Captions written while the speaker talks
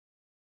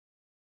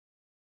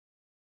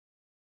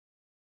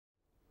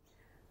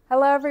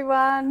Hello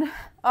everyone,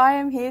 I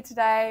am here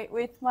today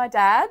with my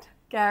dad,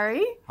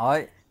 Gary.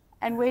 Hi.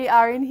 And we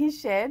are in his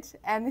shed,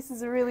 and this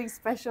is a really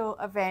special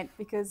event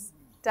because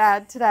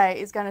Dad today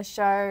is going to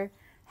show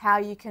how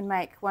you can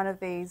make one of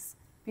these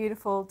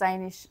beautiful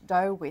Danish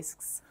dough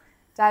whisks.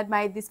 Dad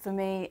made this for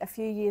me a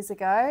few years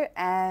ago,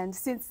 and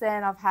since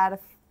then I've had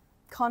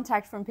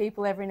contact from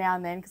people every now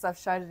and then because I've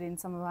showed it in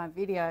some of my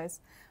videos,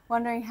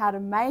 wondering how to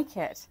make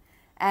it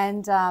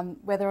and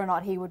whether or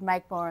not he would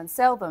make more and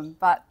sell them.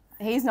 But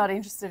he's not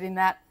interested in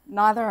that,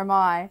 neither am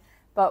I,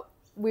 but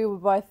we were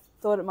both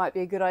thought it might be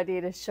a good idea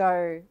to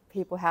show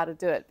people how to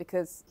do it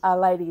because a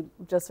lady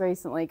just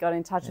recently got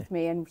in touch with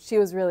me and she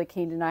was really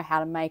keen to know how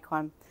to make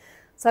one.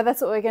 So that's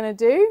what we're going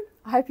to do.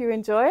 I hope you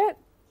enjoy it.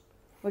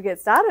 We'll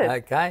get started.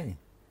 Okay.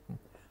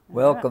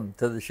 Welcome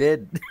to the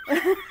shed.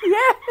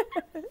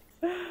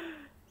 Yeah.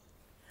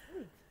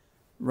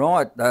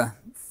 Right, the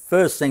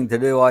first thing to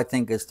do I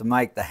think is to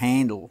make the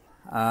handle.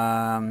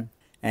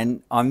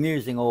 And I'm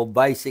using all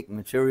basic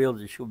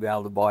materials. You should be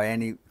able to buy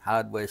any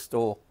hardware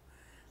store.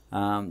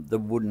 The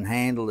wooden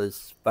handle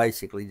is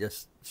basically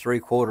just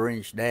 3/4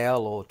 inch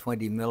dowel or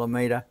 20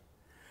 millimeter,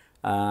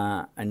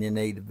 and you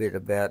need a bit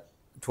about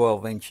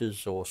 12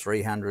 inches or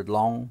 300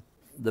 long.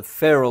 The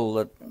ferrule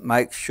that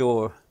makes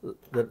sure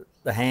that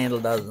the handle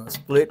doesn't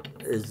split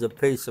is a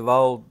piece of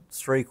old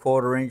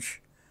 3/4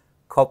 inch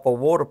copper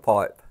water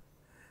pipe.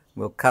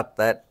 We'll cut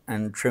that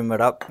and trim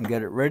it up and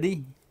get it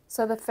ready.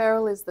 So the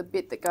ferrule is the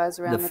bit that goes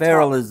around the top? The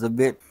ferrule is the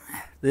bit,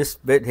 this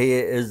bit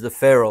here is the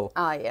ferrule.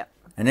 Ah, yeah.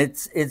 And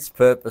its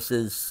purpose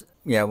is,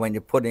 you know, when you're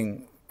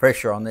putting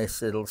pressure on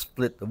this, it'll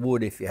split the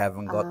wood if you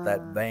haven't got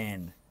that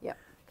band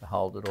to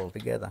hold it all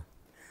together.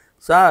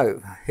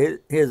 So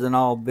here's an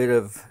old bit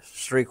of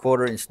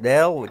 3/4 inch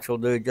dowel, which will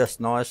do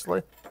just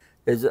nicely.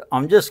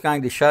 I'm just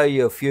going to show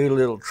you a few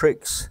little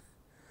tricks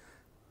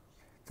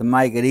to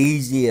make it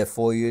easier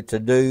for you to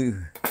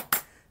do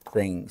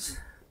things.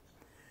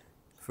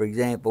 For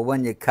example,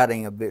 when you're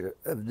cutting a bit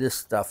of this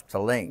stuff to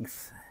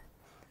length,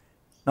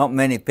 not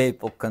many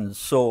people can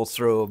saw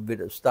through a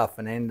bit of stuff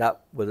and end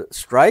up with it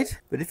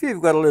straight. But if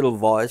you've got a little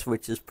vise,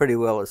 which is pretty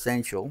well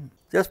essential,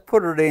 just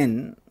put it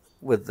in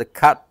with the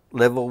cut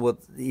level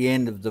with the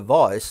end of the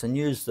vise and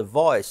use the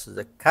vise as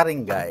a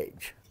cutting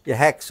gauge. Your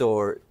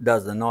hacksaw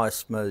does a nice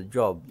smooth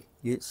job.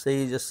 You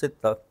see, you just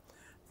sit the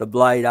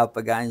blade up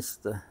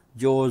against the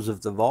jaws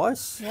of the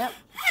vise. Yep.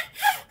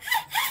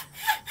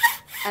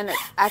 And it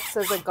acts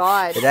as a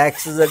guide. It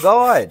acts as a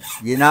guide.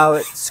 You know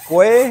it's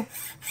square.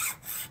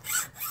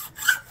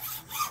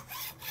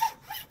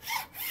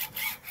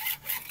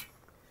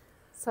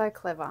 So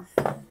clever.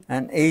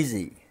 And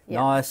easy. Yep.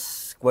 Nice,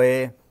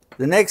 square.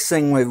 The next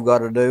thing we've got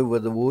to do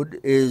with the wood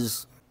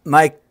is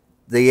make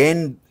the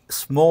end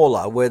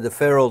smaller where the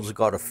ferrule's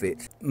got to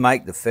fit.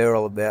 Make the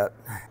ferrule about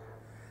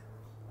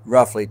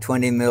roughly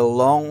 20 mil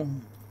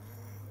long.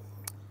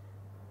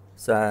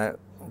 So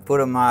put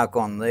a mark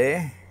on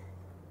there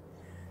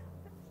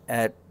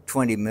at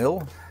 20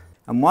 mil.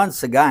 And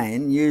once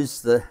again,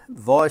 use the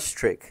vise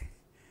trick.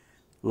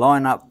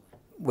 Line up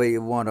where you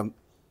want to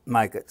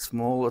make it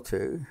smaller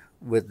to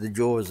with the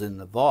jaws in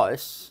the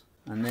vise,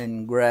 and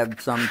then grab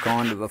some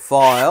kind of a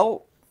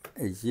file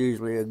is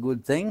usually a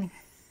good thing.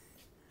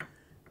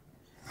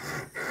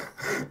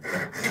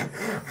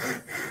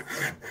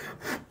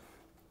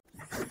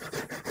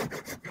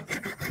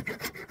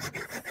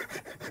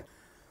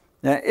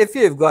 Now, if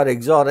you've got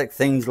exotic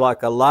things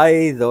like a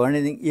lathe or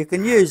anything, you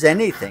can use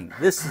anything.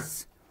 This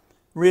is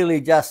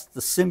really just the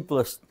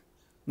simplest,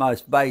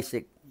 most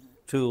basic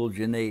tools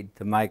you need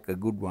to make a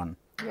good one.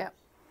 Yep.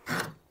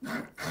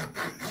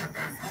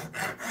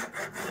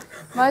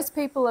 Most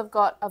people have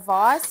got a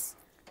vise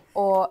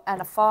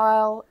and a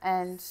file,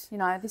 and you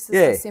know, this is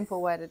a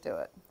simple way to do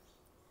it.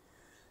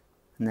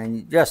 And then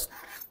you just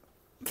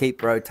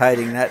keep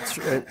rotating that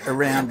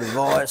around the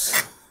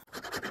vise.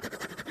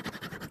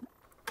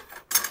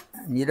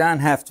 And you don't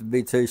have to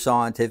be too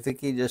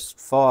scientific, you just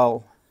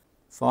file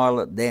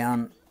it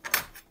down.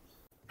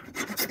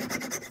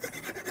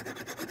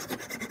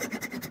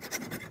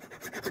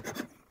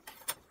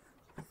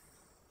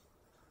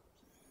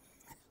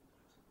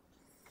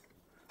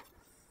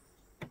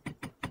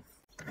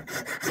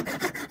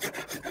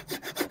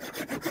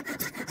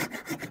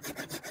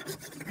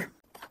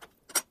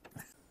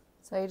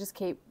 So you just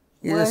keep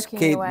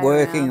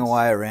working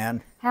away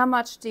around. How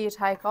much do you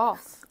take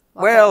off?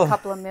 Like well, a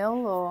couple of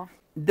mil, or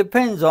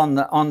depends on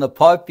the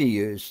pipe you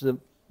use.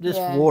 This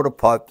water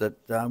pipe that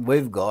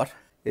we've got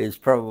is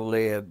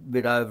probably a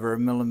bit over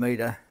 1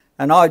 millimeter,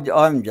 and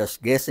I'm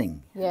just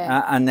guessing.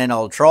 Yeah. And then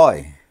I'll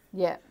try.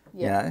 Yeah.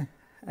 Yeah. You know,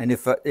 and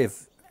if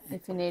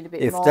you need a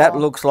bit more, if that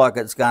looks like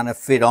it's going to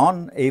fit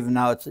on, even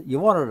though you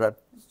want it a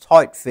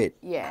tight fit.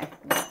 Yeah.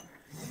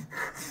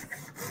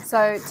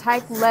 So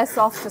take less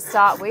off to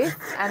start with,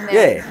 and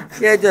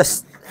then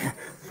just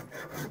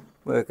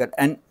work it.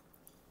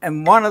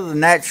 And one of the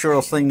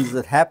natural things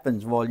that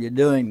happens while you're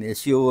doing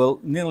this, you will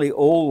nearly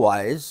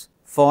always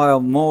file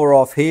more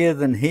off here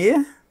than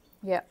here.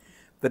 Yeah.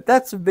 But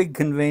that's a big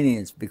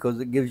convenience because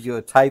it gives you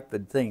a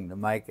tapered thing to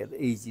make it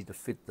easy to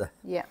fit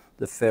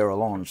the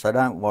ferrule on, so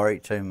don't worry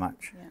too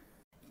much. Yeah.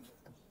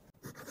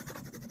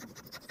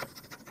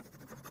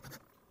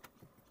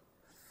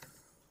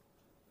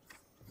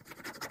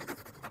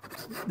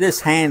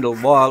 This handle,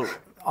 while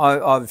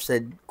I've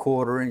said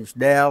 1/4 inch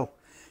dowel,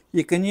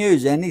 you can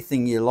use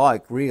anything you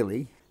like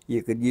really.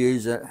 You could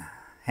use a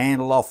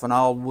handle off an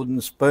old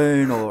wooden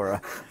spoon or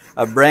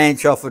a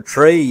branch off a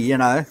tree, you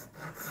know.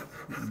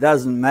 It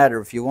doesn't matter.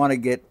 If you want to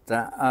get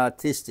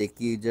artistic,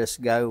 you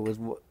just go with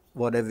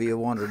whatever you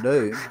want to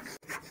do.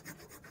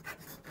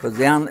 Because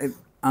the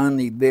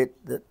only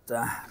bit that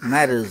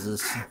matters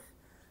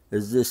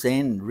is this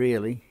end,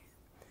 really.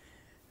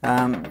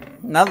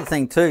 Another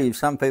thing too,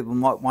 some people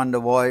might wonder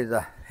why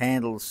the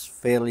handle's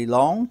fairly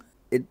long.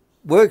 It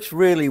works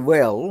really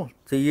well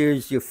to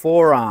use your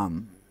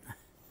forearm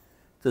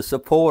to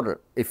support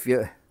it if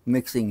you're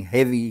mixing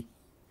heavy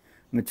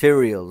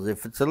materials.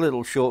 If it's a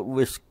little short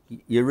whisk,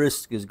 your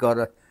wrist has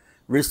got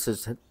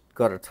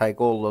to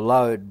take all the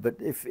load. But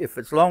if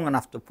it's long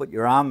enough to put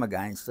your arm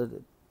against it,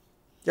 it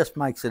just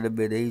makes it a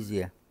bit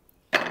easier.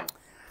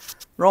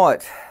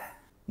 Right,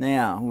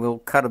 now we'll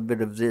cut a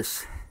bit of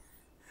this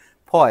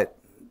pipe.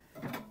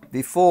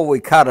 Before we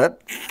cut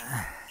it,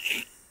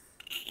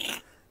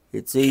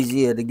 it's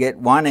easier to get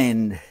one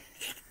end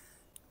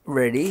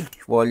ready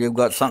while you've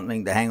got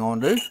something to hang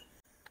on to,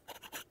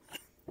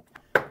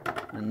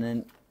 and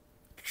then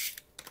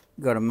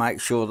you've got to make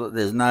sure that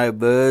there's no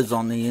burrs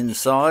on the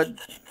inside,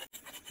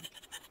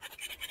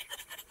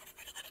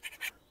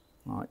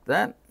 like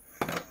that.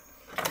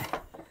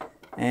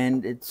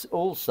 And it's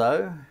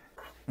also,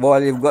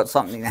 while you've got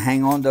something to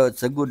hang on to,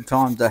 it's a good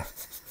time to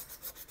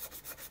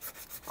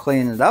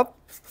clean it up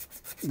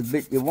the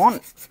bit you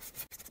want.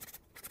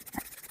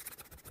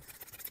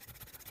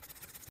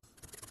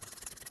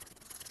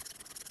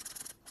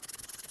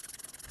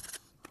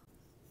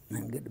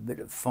 And get a bit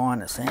of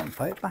finer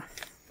sandpaper.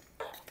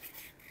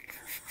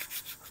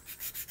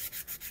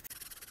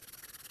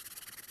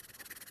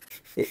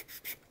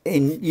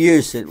 In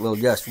use it will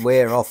just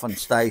wear off and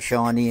stay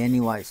shiny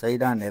anyway, so you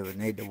don't ever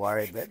need to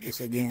worry about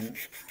this again.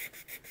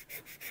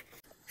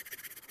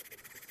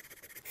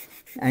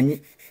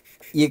 And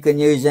you can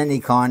use any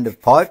kind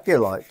of pipe you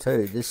like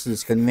too. This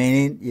is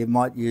convenient. You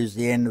might use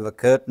the end of a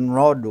curtain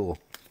rod or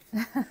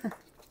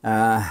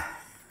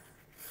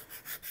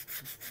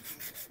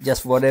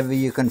just whatever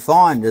you can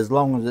find, as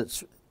long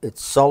as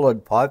it's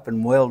solid pipe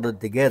and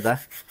welded together.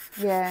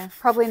 Yeah,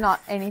 probably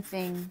not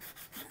anything.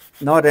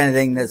 Not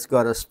anything that's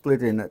got a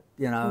split in it,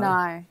 you know.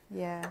 No,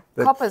 yeah.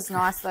 But copper's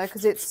nice though,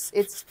 because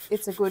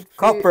it's a good.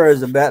 Copper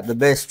is about the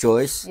best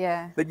choice.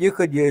 Yeah. But you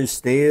could use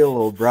steel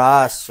or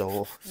brass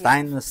or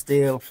stainless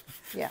steel.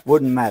 Yeah.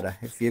 Wouldn't matter.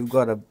 If you've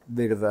got a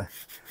bit of a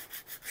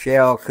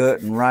shower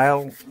curtain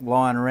rail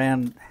lying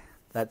around,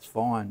 that's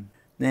fine.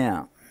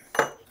 Now,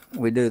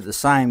 we do the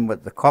same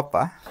with the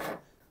copper.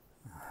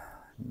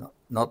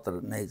 Not that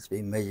it needs to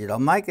be measured. I'll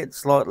make it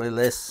slightly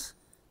less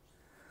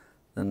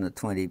than the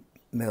 20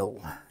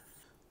 mil.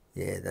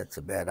 Yeah, that's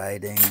about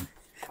 18.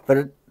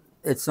 But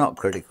it's not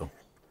critical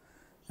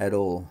at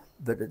all.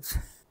 But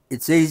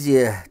it's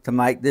easier to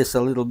make this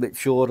a little bit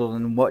shorter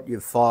than what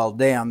you've filed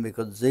down,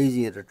 because it's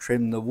easier to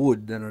trim the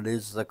wood than it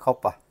is the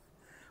copper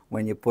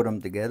when you put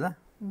them together.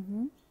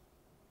 Mm-hmm.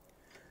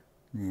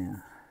 Yeah,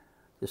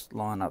 just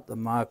line up the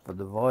mark with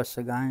the vise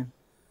again.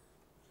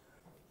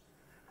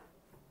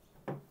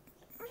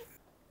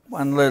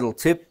 One little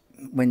tip,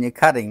 when you're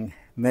cutting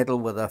metal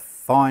with a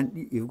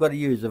fine, you've got to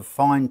use a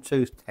fine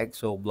toothed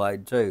hacksaw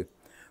blade too,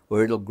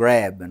 where it'll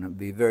grab and it'll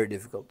be very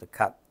difficult to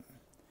cut.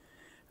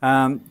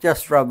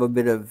 Just rub a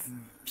bit of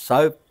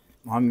soap,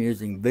 I'm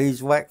using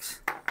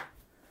beeswax,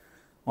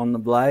 on the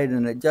blade,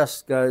 and it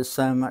just goes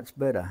so much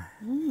better.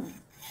 Mm.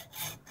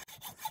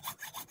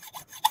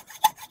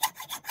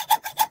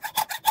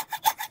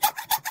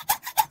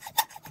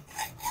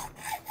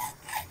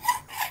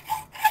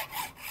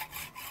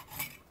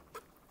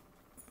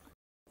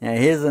 Now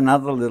here's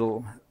another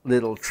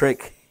little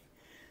trick.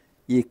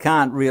 You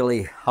can't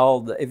really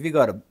hold if you've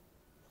got a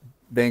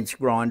bench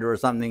grinder or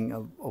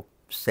something, or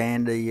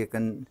sander, you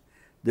can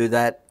do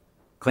that,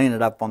 clean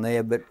it up on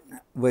there, but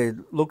we're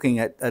looking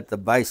at the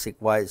basic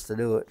ways to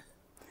do it.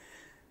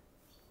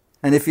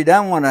 And if you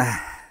don't want to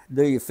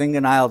do your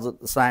fingernails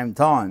at the same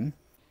time,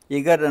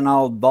 you got an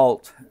old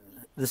bolt.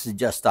 This is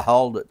just to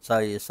hold it so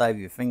you save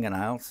your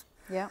fingernails.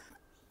 Yeah.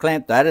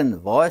 Clamp that in the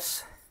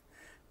vise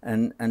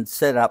and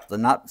set up the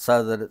nut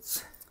so that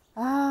it's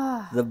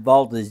the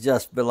bolt is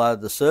just below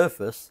the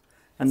surface,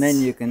 and then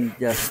you can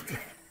just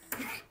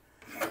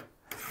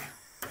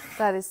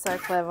That is so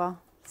clever.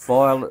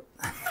 file it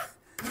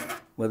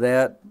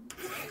without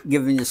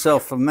giving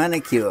yourself a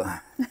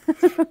manicure.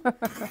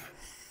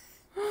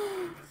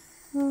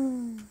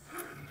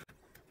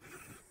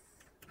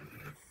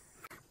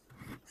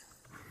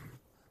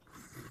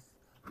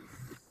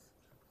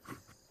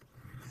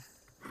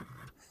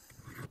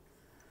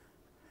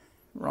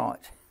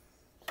 Right.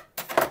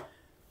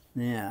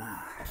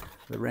 Now,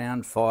 the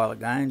round file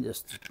again,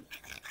 just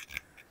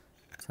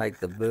take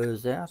the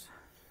burrs out.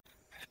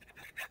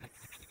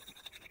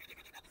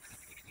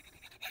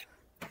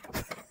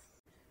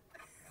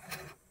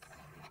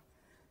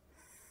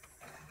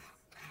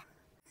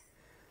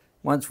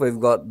 Once we've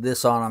got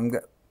this on,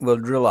 we'll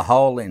drill a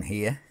hole in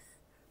here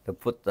to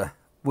put the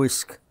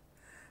whisk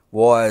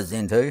wires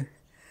into,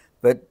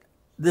 but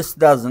this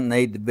doesn't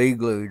need to be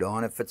glued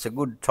on. If it's a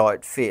good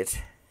tight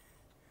fit,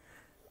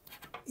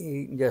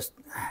 you can just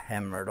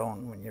hammer it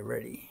on when you're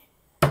ready.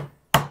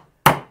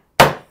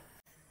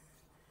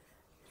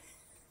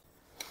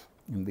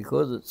 And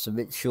because it's a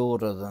bit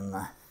shorter than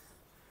the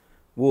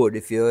wood,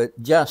 if you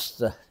adjust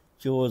the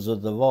jaws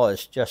of the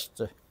vise just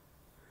to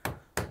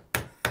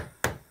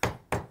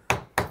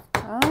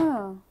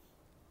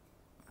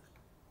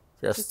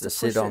just to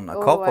sit on the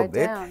copper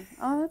bit. Down.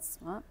 Oh, that's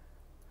smart.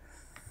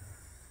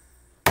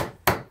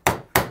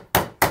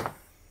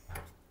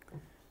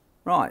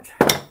 Right.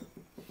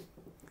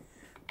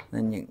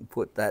 Then you can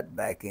put that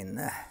back in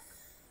the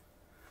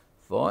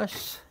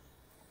vise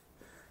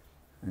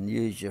and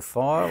use your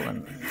file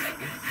and...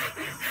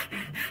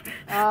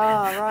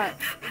 Oh, right.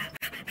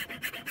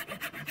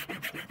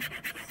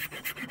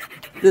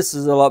 This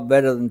is a lot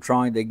better than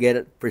trying to get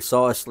it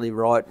precisely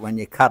right when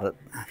you cut it.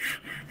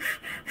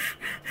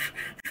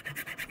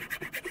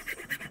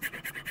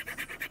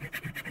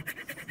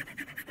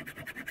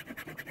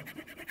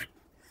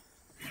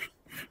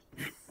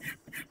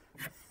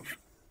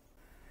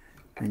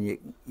 And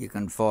you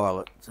can file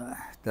it, so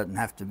it doesn't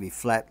have to be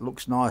flat.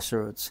 Looks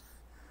nicer, it's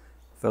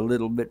a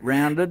little bit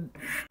rounded.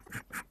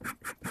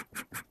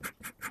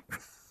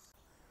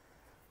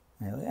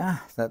 There we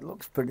are, that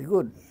looks pretty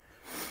good.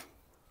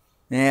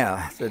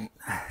 Now, the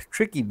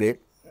tricky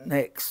bit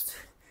next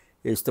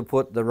is to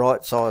put the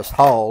right size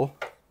hole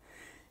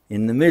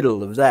in the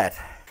middle of that.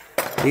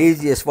 The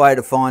easiest way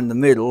to find the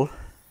middle,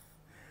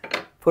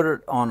 put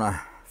it on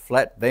a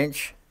flat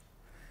bench,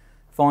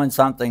 find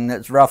something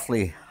that's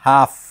roughly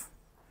half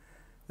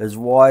as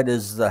wide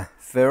as the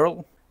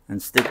ferrule and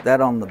stick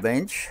that on the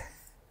bench,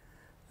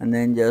 and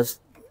then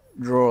just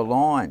draw a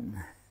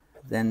line.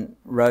 Then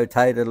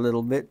rotate it a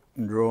little bit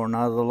and draw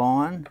another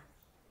line.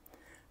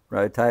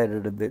 Rotate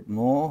it a bit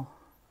more,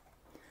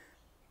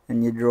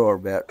 and you draw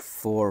about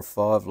 4 or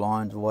 5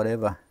 lines,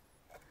 whatever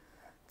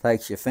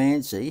takes your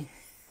fancy.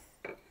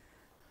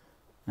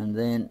 And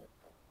then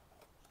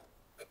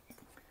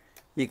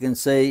you can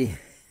see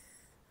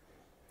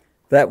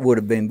that would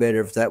have been better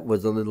if that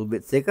was a little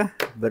bit thicker,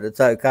 but it's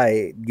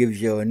okay. It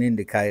gives you an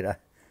indicator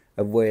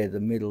of where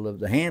the middle of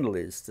the handle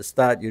is to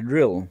start your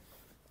drill.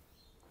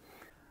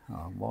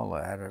 While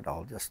I'm at it,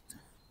 I'll just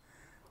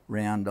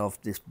round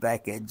off this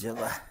back edge of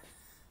the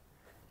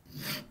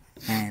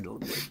handle a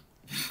bit.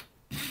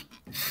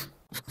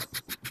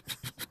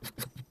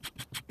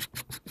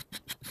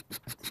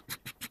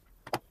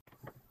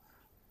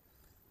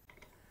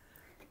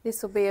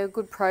 This will be a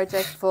good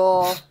project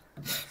for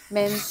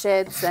men's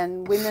sheds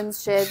and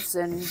women's sheds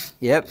and,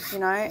 yep, you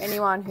know,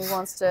 anyone who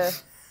wants to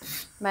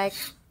make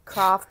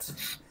craft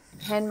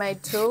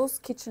handmade tools,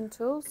 kitchen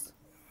tools.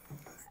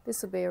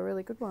 This will be a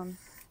really good one.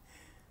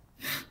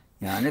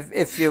 Yeah, and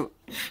if you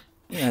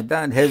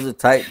don't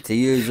hesitate to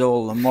use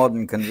all the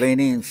modern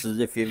conveniences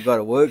if you've got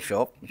a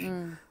workshop.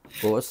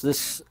 Of course,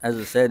 this, as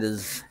I said,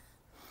 is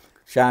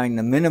showing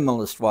the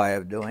minimalist way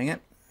of doing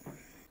it.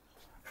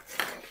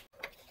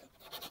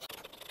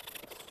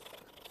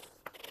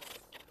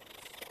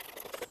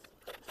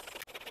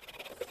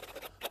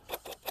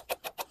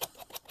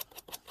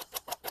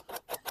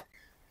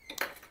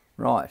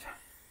 Right,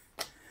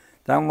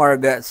 don't worry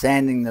about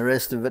sanding the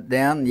rest of it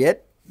down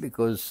yet,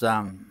 because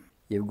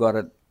you've got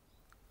to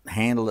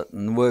handle it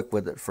and work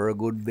with it for a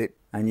good bit,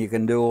 and you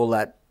can do all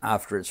that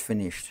after it's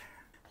finished.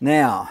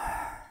 Now,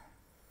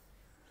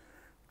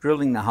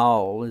 drilling the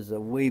hole is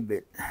a wee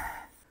bit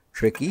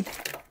tricky.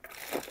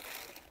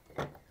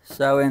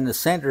 So in the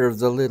centre of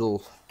the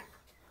little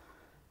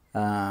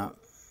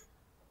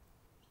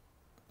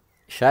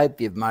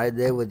shape you've made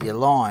there with your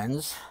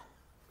lines,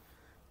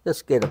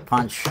 just get a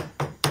punch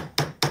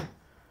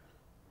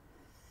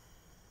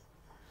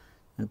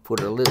and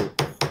put a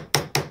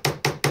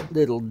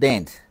little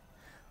dent.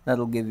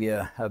 That'll give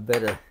you a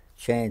better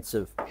chance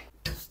of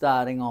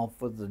starting off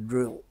with the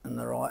drill in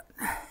the right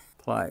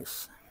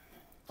place.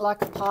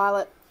 Like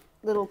a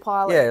little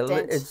pilot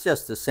dent. Yeah, it's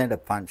just a centre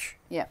punch.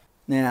 Yeah.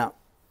 Now,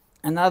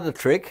 another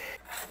trick,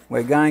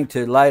 we're going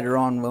to later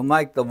on, we'll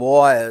make the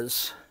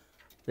wires,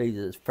 these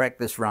as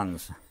practice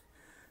runs.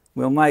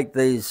 We'll make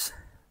these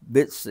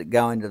bits that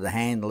go into the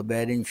handle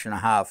about 1.5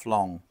 inches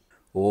long,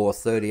 or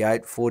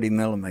 40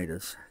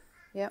 millimetres.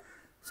 Yep.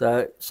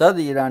 So that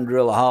you don't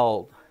drill a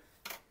hole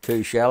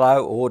too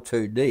shallow or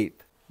too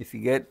deep, if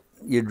you get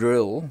your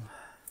drill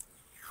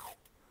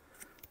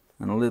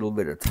and a little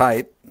bit of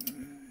tape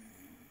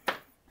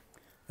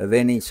of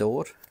any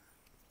sort,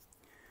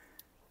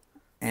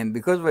 and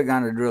because we're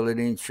going to drill it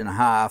 1.5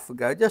 inches, we'll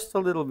go just a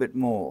little bit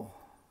more.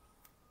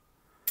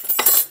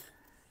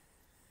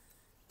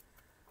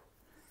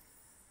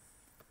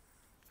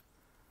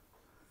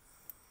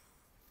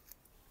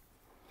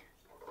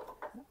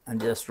 and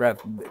just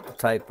wrap a bit of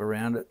tape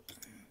around it.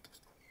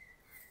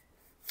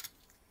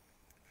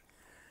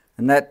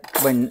 And that,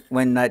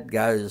 when that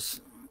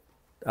goes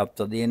up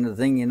to the end of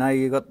the thing, you know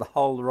you've got the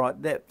hole the right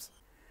depth.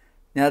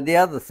 Now the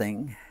other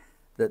thing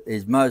that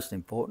is most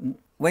important,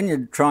 when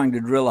you're trying to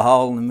drill a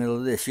hole in the middle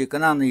of this, you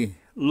can only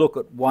look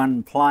at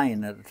one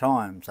plane at a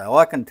time. So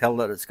I can tell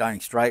that it's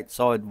going straight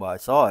side by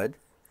side.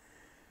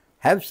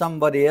 Have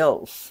somebody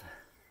else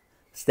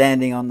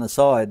standing on the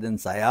side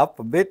and say up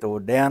a bit or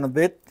down a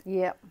bit.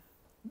 Yep.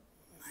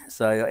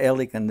 So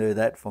Ellie can do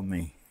that for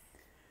me.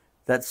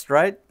 That's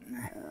straight?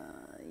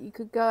 You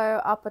could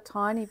go up a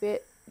tiny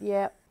bit.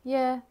 Yep.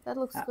 Yeah, that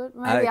looks good.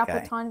 Maybe up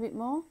a tiny bit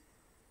more.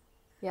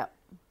 Yep.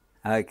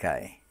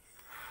 Okay.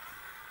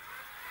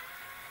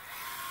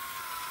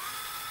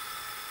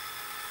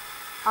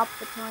 Up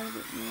a tiny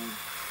bit more.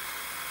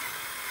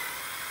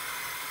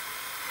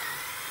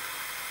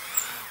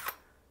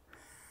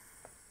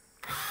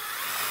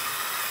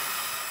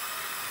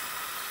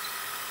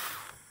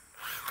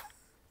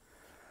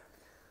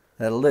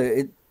 That'll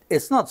do.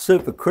 It's not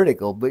super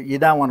critical, but you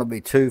don't want to be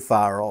too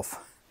far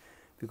off,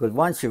 because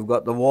once you've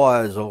got the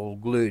wires all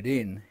glued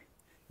in,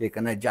 you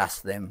can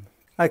adjust them.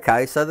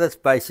 Okay, so that's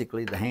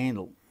basically the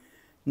handle.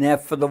 Now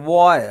for the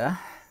wire,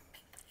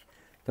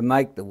 to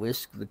make the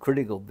whisk, the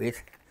critical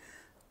bit,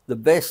 the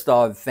best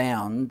I've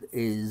found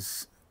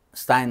is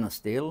stainless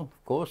steel,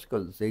 of course,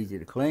 because it's easy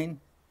to clean.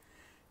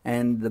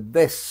 And the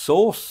best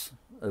source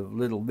of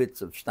little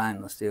bits of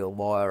stainless steel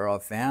wire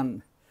I've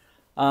found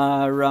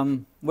are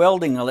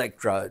welding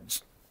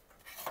electrodes.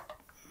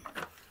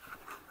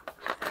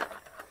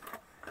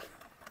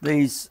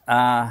 These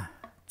are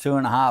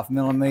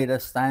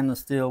 2.5mm stainless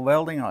steel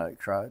welding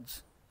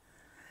electrodes,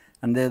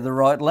 and they're the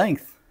right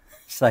length,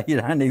 so you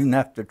don't even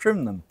have to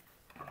trim them.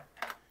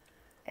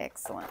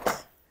 Excellent.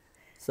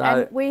 So,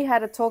 and we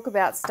had a talk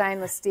about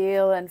stainless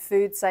steel and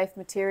food safe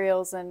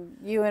materials, and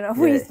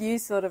you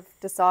sort of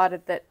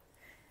decided that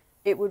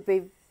it would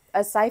be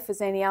as safe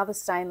as any other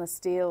stainless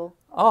steel.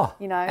 Oh,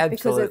 you know, absolutely.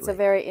 because it's a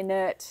very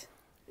inert.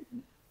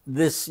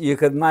 This, you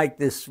could make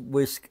this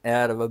whisk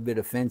out of a bit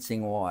of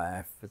fencing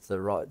wire if it's the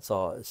right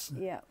size.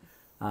 Yeah.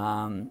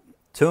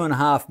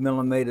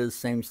 2.5mm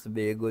seems to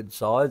be a good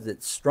size.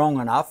 It's strong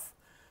enough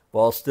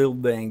while still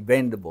being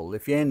bendable.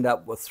 If you end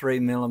up with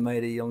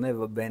 3mm, you'll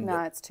never bend it.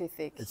 No, it's too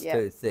thick. It's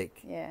too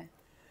thick. Yeah.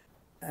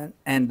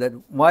 And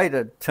the way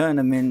to turn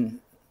them in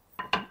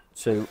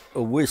to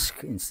a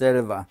whisk instead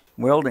of a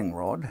welding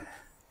rod,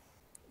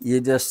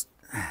 you just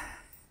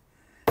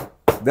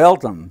belt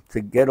them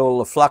to get all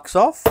the flux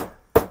off.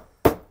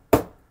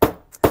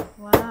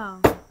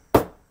 Wow.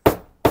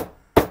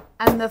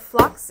 And the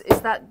flux,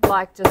 is that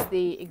like just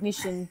the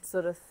ignition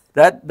sort of?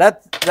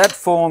 That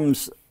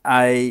forms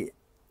an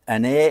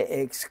air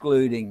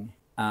excluding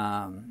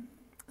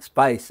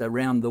space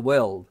around the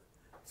weld,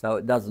 so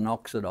it doesn't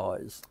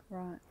oxidise.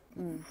 Right.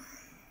 Mm.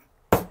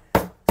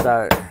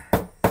 So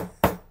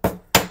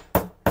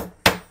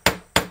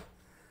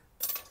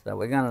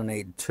we're going to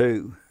need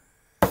 2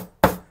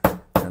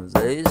 of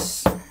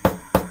these.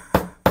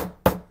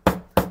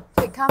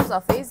 It comes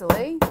off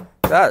easily. It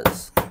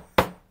does.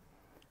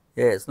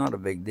 Yeah, it's not a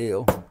big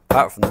deal,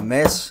 apart from the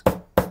mess.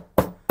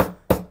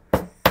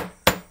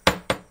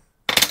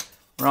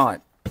 Right.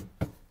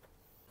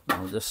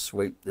 I'll just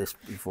sweep this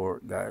before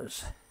it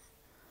goes.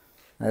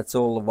 That's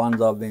all the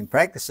ones I've been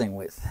practicing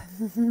with.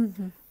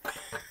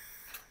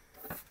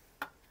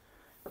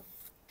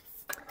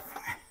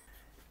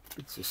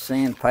 Bits of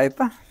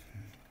sandpaper.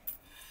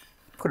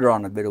 Put it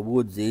on a bit of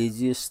wood's the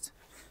easiest.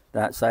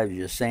 That saves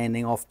you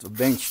sanding off the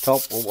bench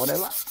top or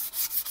whatever.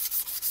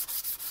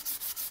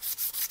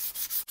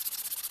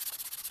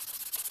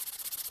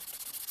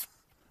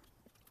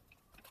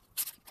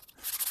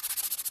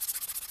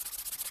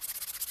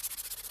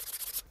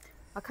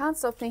 I can't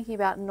stop thinking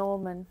about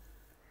Norman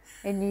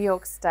in New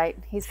York State.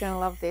 He's going to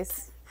love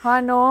this. Hi,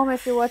 Norm,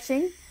 if you're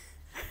watching.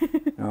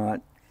 All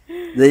right.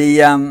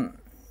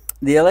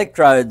 The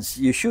electrodes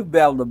you should be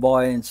able to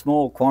buy in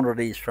small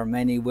quantities from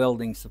any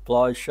welding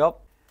supply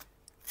shop.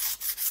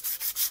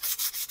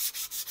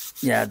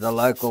 Yeah, the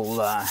local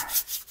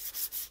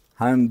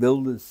home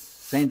builders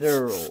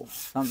centre or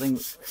something,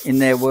 in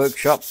their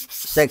workshop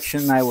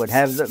section they would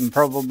have them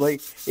probably.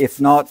 If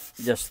not,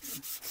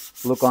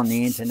 just look on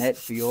the internet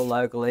for your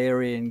local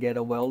area and get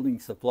a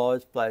welding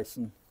supplies place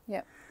and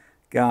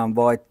go and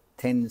buy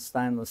 10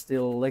 stainless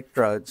steel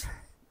electrodes,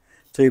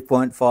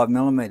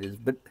 2.5mm,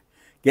 but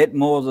get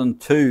more than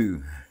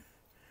 2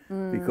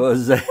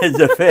 because there's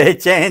a fair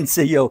chance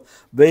that you'll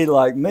be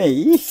like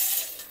me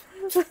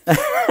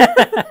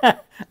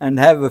and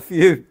have a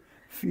few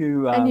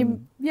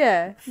and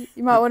you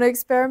might want to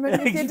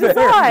experiment with your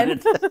design.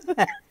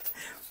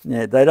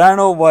 Yeah, they don't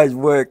always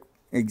work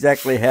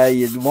exactly how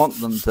you'd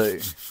want them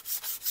to.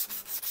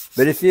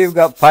 But if you've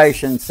got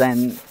patience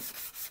and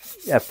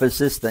are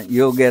persistent,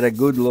 you'll get a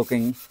good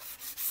looking,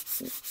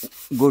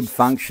 good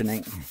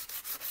functioning.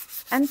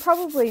 And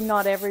probably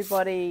not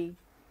everybody,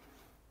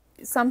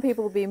 some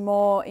people will be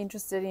more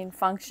interested in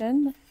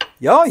function.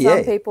 Oh, yeah.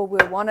 Some people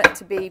will want it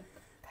to be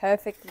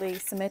perfectly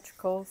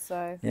symmetrical,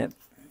 so... Yep.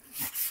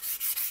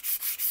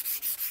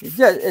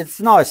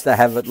 It's nice to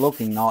have it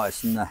looking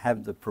nice and to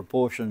have the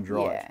proportions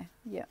right.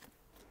 Yeah, yeah.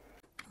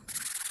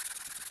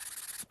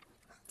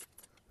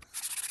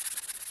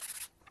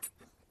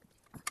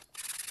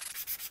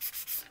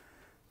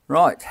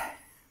 Right.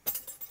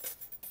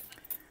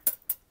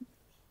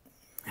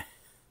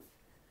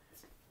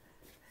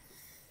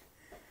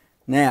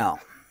 Now,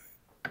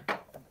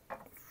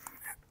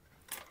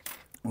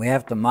 we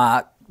have to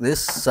mark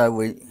this so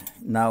we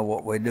know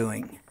what we're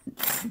doing.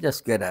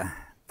 Just get a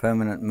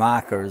permanent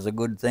marker is a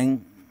good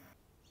thing.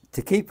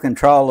 To keep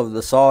control of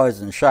the size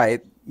and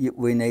shape,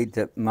 we need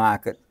to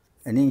mark it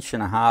 1.5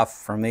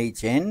 inches from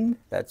each end.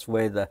 That's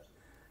where the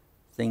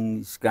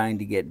thing's going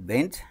to get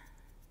bent.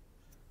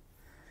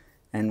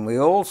 And we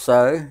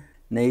also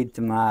need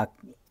to mark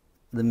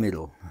the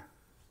middle.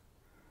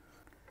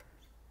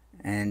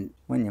 And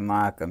when you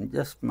mark them,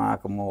 just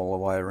mark them all the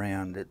way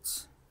around.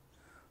 It's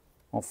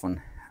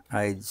often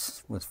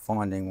aids with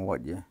finding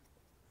what you're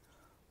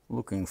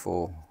looking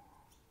for.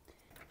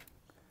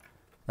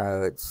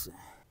 So it's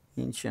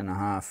 1.5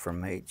 inches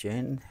from each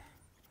end.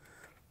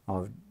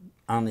 I've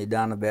only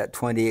done about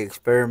 20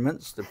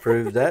 experiments to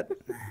prove that.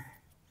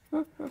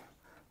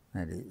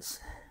 That is.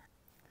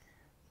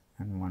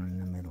 And one in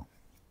the middle.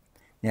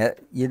 Now,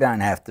 you don't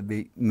have to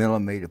be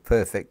millimetre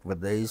perfect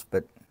with these,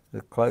 but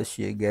the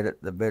closer you get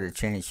it, the better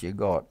chance you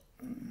got.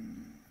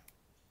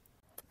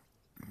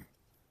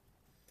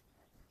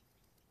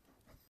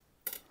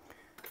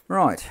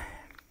 Right.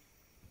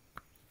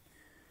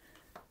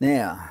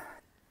 Now,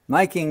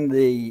 making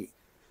the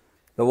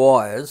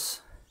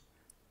wires,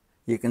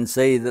 you can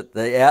see that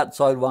the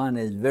outside one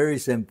is very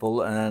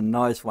simple and a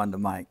nice one to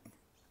make.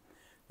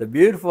 The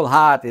beautiful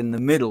heart in the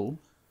middle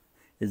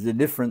is a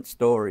different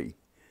story.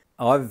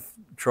 I've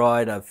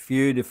tried a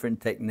few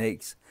different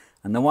techniques,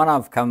 and the one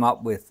I've come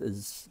up with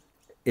is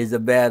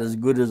about as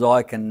good as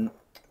I can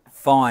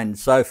find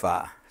so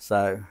far.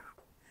 So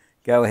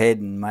go ahead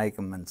and make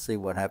them and see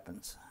what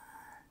happens.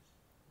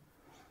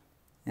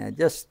 Now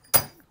just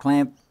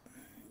clamp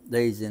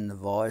these in the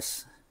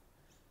vise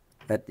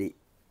at the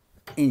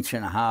 1.5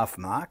 inch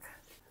mark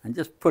and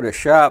just put a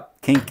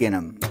sharp kink in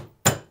them.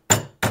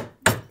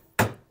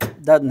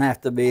 Doesn't have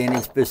to be any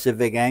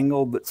specific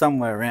angle, but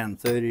somewhere around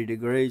 30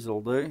 degrees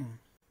will do.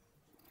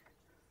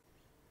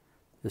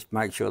 Just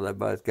make sure they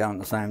both go in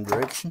the same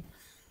direction.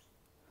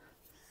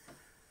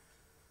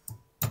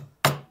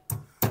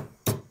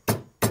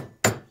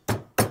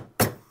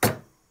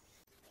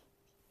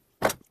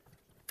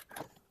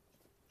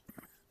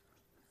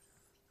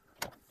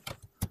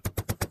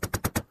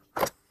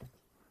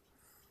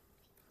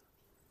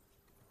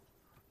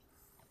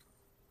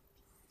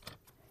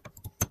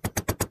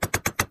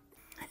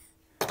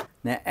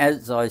 Now,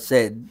 as I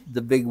said,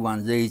 the big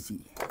one's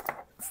easy.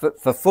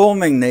 For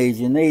forming these,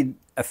 you need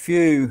a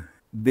few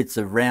bits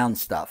of round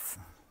stuff.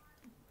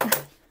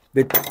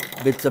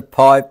 Bits of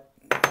pipe,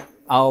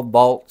 old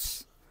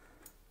bolts,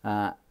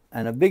 and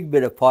a big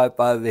bit of pipe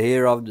over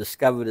here I've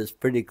discovered is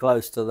pretty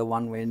close to the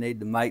one we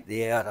need to make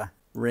the outer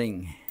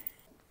ring.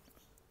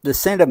 The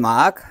centre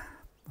mark,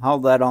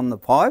 hold that on the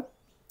pipe.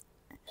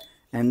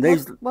 And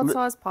these, what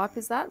size pipe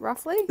is that,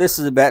 roughly? This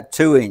is about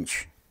 2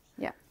 inch.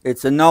 Yeah.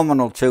 It's a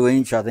nominal 2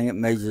 inch. I think it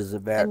measures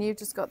about... And you've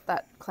just got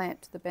that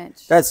clamped to the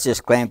bench? That's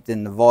just clamped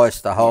in the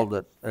vise to hold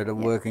it at a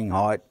working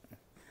height.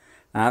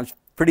 It's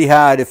pretty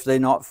hard if they're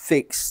not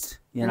fixed,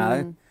 you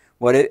know.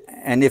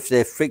 And if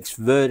they're fixed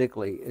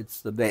vertically,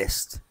 it's the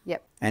best.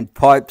 Yep. And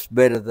pipe's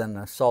better than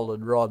a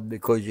solid rod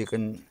because you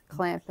can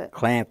clamp it.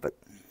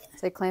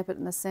 So you clamp it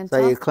in the centre?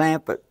 So you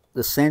clamp it,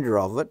 the centre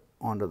of it,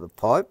 onto the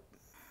pipe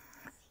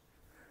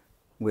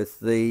with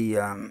the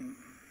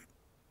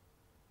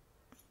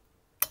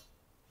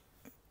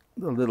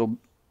little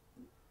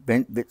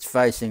bent bits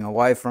facing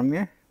away from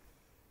you.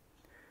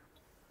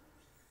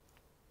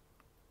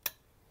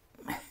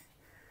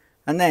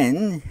 And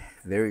then,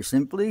 very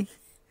simply...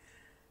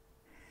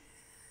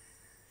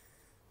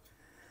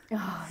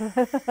 Oh,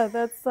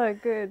 that's so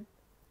good.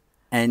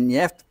 And you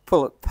have to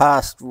pull it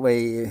past where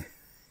you...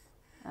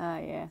 Oh,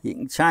 yeah. You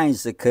can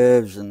change the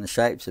curves and the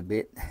shapes a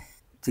bit.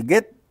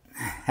 To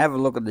have a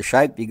look at the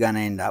shape you're going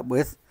to end up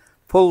with,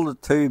 pull the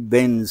two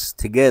bends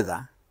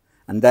together,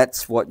 and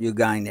that's what you're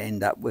going to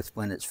end up with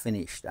when it's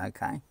finished,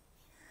 okay?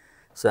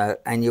 So,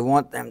 and you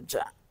want them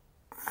to...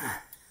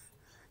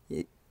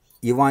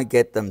 You won't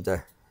get them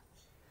to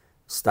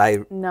stay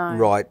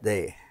right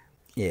there.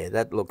 Yeah,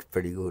 that looks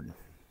pretty good.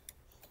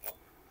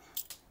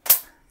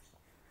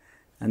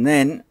 And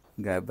then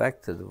go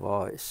back to the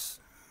vise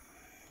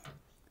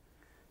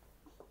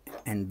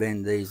and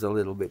bend these a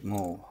little bit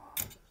more.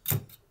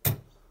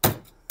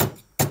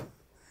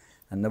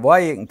 And the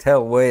way you can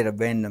tell where to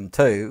bend them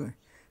to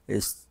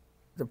is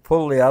to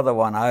pull the other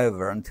one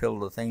over until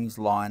the things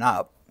line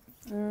up.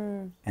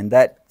 And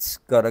that's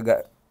got to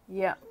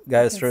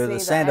go through the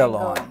centre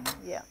line.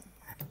 Yeah.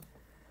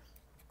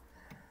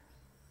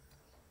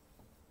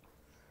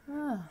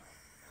 Ah.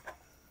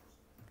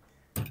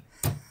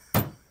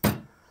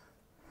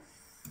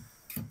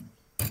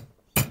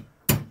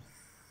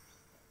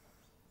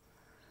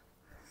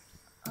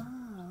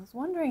 was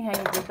wondering how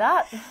you did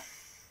that.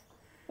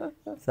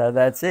 So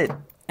that's it.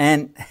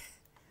 And,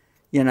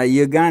 you know,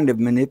 you're going to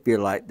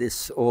manipulate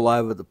this all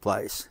over the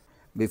place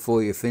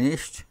before you're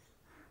finished.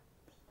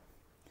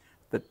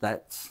 But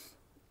that's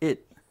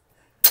it.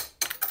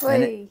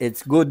 And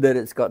it's good that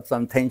it's got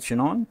some tension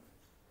on,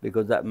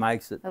 because that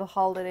makes it... It'll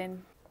hold it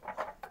in.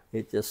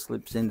 It just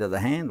slips into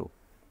the handle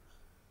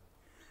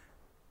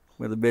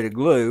with a bit of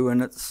glue,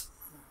 and it's...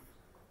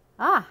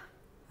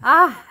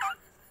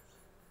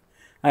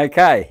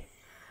 Okay,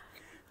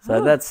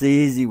 so that's the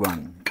easy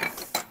one.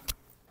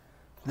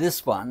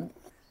 This one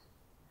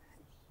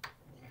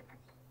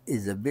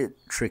is a bit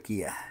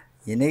trickier.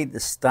 You need to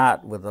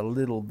start with a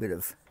little bit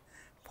of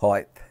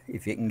pipe,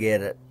 if you can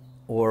get it,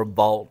 or a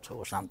bolt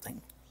or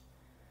something.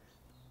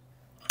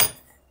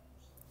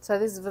 So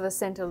this is for the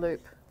centre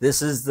loop.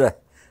 This is the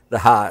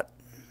heart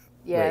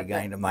we're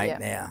going to make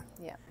now.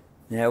 Yeah.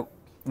 Now,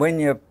 when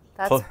you're...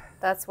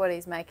 That's what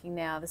he's making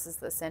now. This is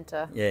the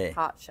centre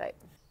heart shape.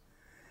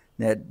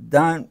 Now,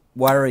 don't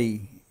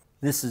worry.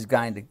 This is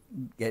going to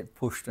get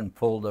pushed and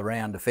pulled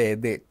around a fair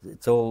bit.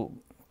 It's all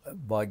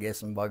by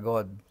guess and by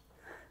God.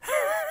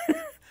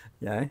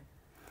 Yeah.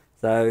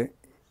 So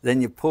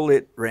then you pull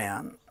it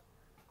round.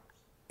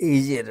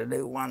 Easier to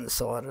do one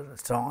side at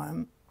a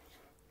time.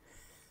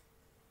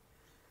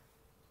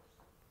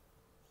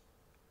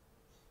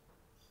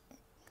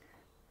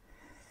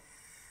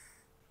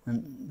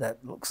 And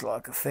that looks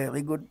like a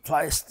fairly good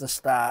place to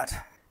start.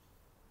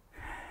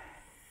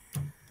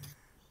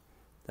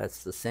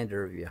 That's the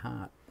centre of your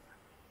heart.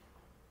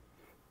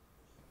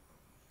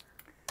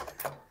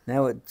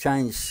 Now it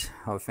changed.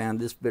 I found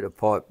this bit of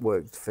pipe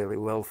worked fairly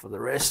well for the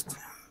rest.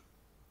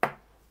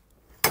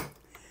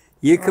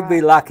 You could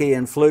be lucky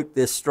and fluke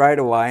this straight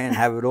away and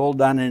have it all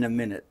done in a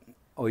minute,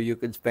 or you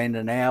could spend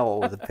an hour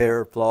with a pair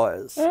of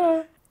pliers.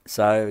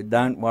 So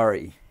don't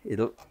worry,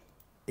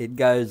 it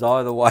goes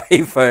either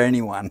way for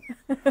anyone.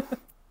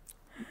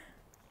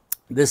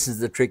 This is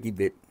the tricky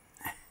bit.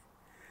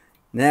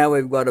 Now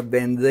we've got to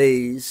bend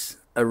these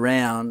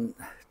around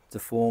to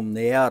form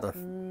the outer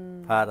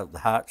part of the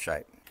heart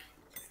shape.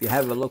 If you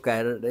have a look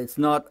at it, it's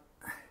not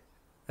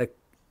a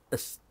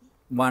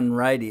one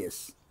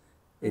radius.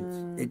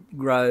 It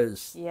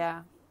grows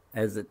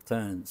as it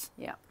turns.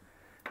 Yeah.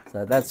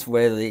 So that's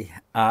where the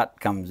art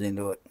comes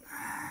into it.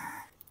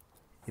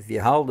 If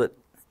you hold it,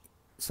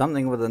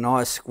 something with a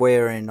nice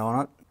square end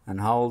on it,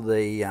 and hold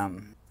the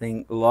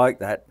thing like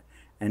that,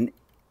 and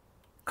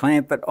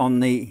clamp it on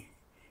the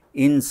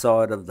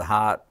inside of the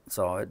heart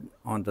side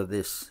onto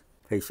this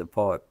piece of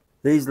pipe.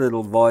 These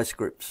little vice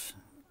grips,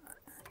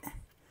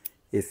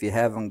 if you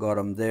haven't got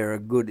them, they're a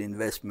good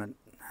investment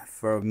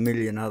for a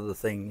million other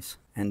things,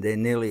 and they're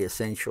nearly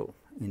essential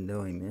in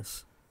doing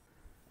this.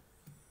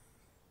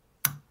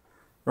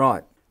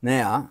 Right,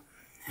 now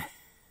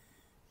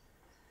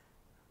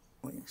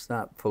we can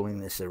start pulling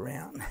this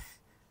around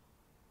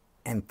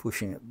and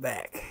pushing it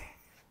back.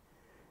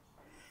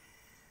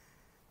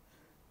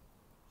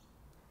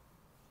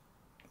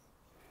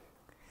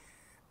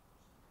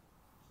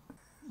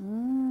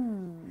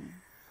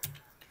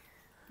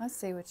 I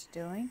see what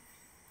you're doing.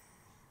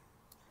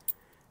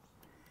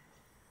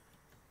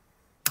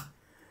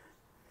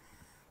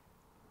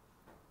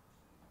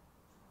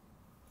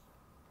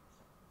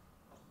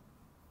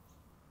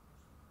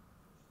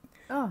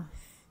 Oh,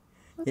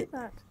 look at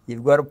that.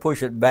 You've got to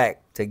push it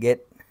back to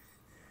get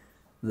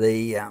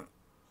the...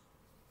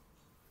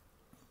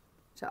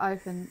 to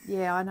open,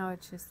 yeah, I know,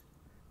 it's just...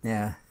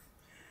 Yeah.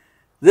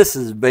 This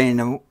has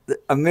been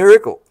a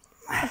miracle.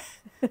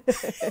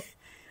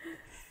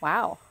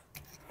 Wow.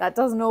 That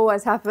doesn't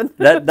always happen.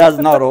 That does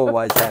not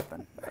always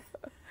happen.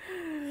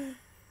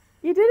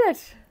 You did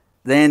it.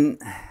 Then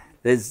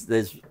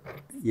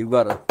you've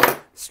got to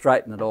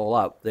straighten it all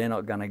up. They're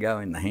not going to go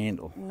in the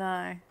handle.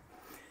 No.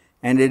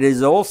 And it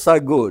is also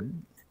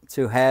good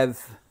to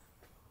have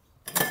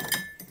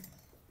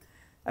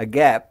a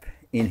gap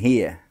in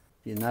here.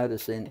 You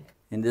notice in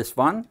this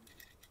one,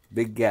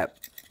 big gap.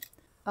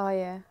 Oh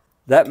yeah.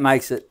 That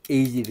makes it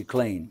easy to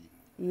clean.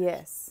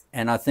 Yes.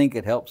 And I think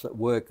it helps it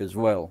work as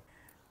well.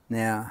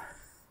 Now,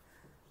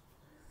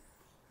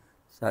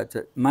 so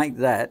to make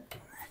that,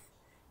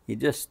 you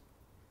just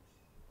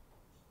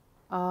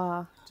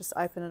open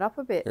it up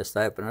a bit. Just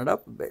open it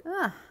up a bit.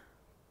 Ah.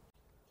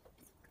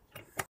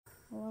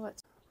 I love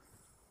it.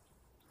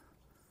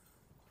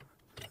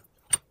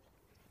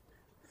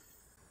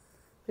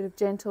 Bit of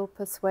gentle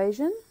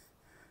persuasion.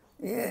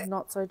 Yeah.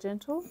 Not so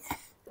gentle.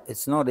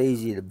 It's not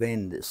easy to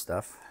bend this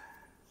stuff.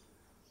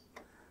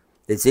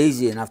 It's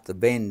easy enough to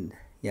bend,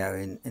 you know,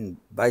 in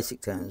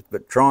basic terms,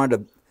 but trying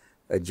to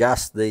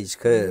adjust these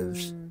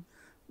curves,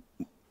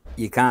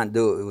 you can't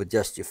do it with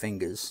just your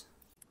fingers.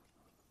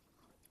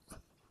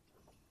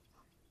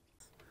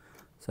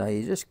 So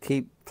you just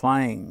keep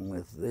playing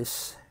with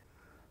this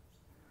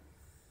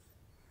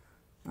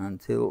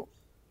until...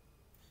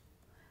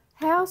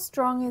 How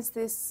strong is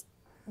this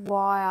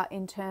wire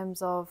in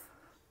terms of,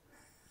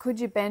 could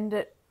you bend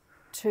it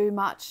too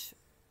much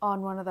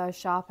on one of those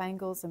sharp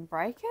angles and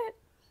break it?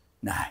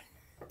 No.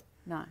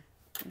 No.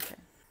 Okay.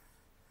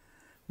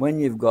 When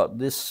you've got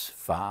this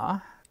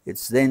far,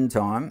 it's then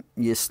time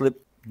you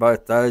slip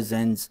both those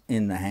ends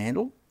in the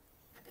handle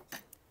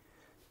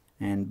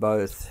and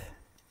both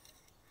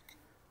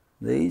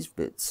these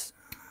bits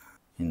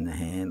in the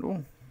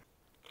handle.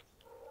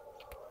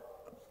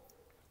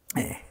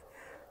 Yeah.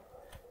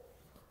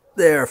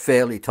 They're a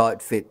fairly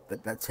tight fit,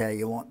 but that's how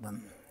you want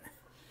them.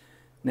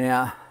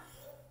 Now,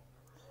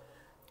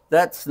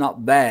 that's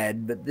not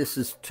bad, but this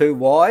is too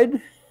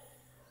wide.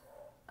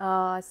 Oh,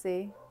 I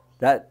see.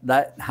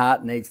 That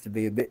heart needs to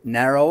be a bit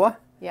narrower,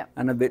 yep,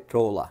 and a bit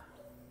taller.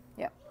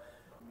 Yep.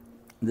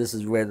 This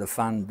is where the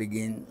fun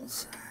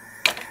begins.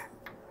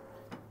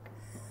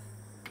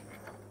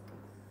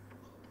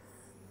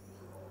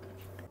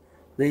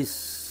 These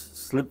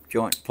slip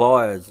joint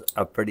pliers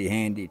are pretty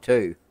handy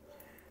too,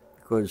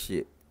 because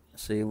you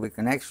see we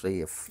can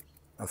actually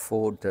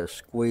afford to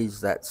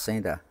squeeze that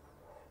centre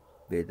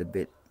bit a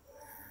bit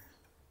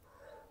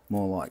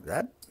more like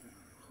that,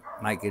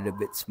 make it a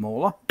bit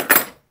smaller,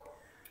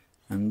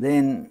 and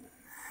then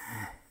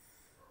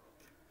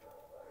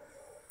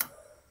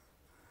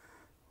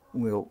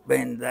we'll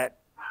bend that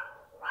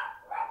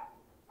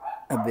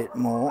a bit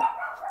more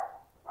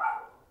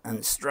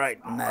and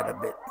straighten that a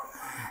bit.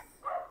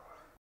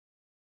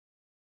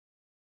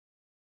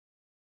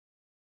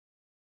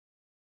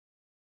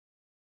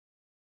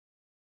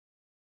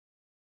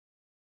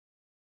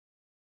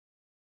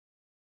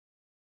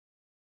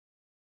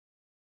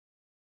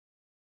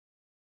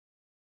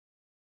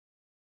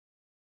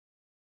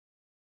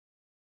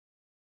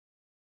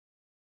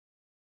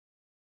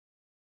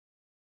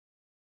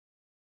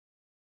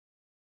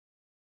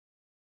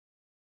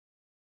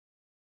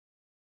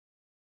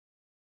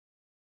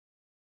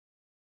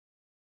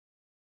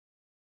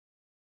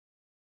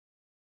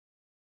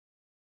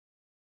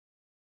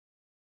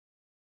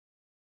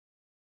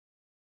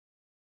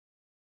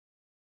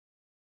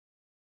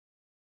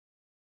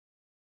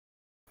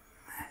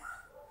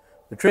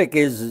 The trick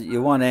is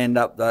you want to end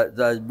up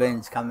those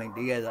bends coming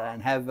together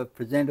and have a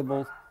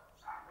presentable,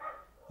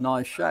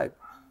 nice shape.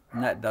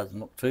 And that doesn't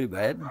look too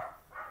bad.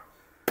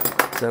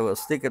 So we'll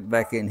stick it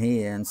back in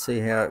here and see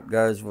how it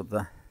goes with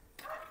the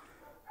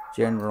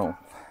general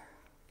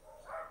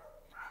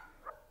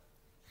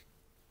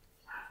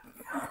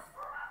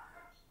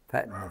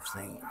pattern of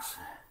things.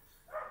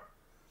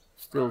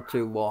 Still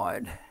too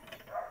wide.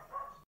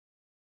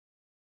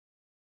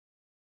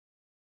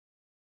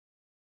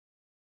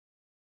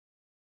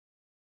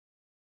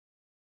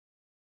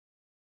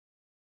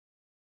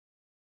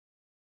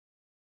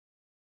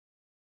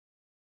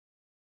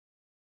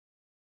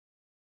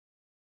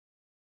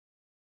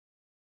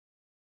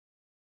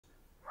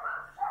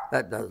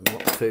 That doesn't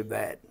look too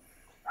bad.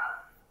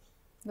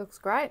 Looks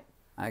great.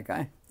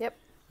 Okay. Yep.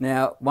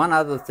 Now, one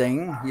other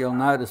thing you'll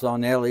notice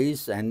on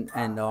Ellie's and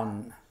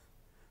on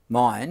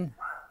mine,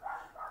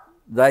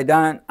 they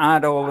aren't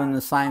all in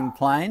the same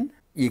plane.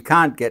 You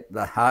can't get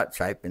the heart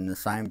shape in the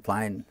same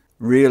plane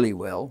really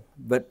well,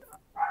 but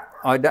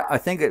I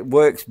think it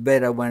works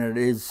better when it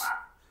is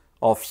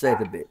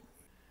offset a bit.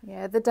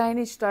 Yeah, the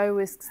Danish dough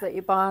whisks that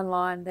you buy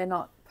online, they're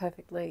not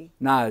perfectly...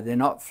 No, they're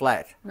not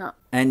flat. No.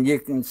 And you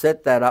can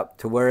set that up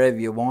to wherever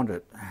you want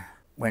it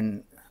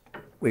when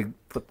we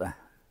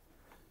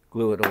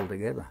glue it all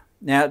together.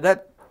 Now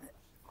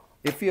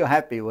if you're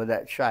happy with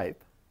that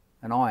shape,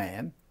 and I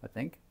am, I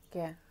think.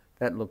 Yeah.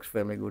 That looks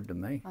fairly good to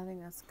me. I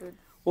think that's good.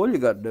 All you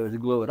got to do is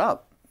glue it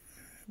up.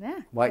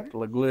 Yeah. Wait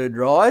till the glue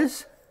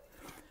dries.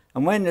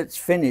 And when it's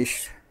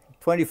finished,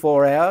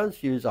 24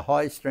 hours, use a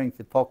high strength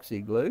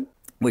epoxy glue,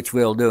 which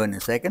we'll do in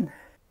a second.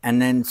 And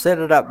then set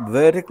it up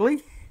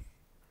vertically.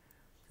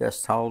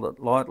 Just hold it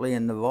lightly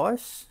in the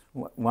vise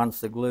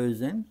once the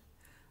glue's in.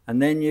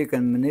 And then you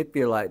can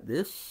manipulate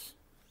this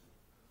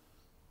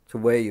to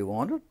where you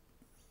want it.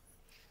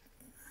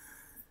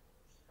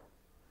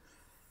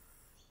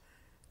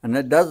 And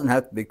it doesn't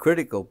have to be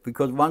critical,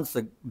 because once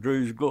the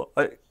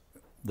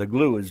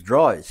glue is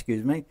dry,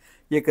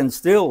 you can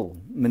still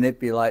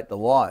manipulate the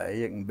wire.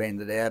 You can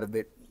bend it out a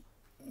bit,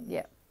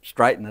 yeah,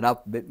 straighten it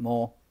up a bit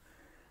more,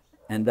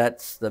 and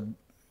that's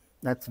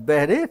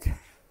about it.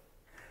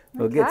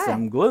 We'll get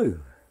some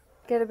glue.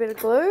 Get a bit of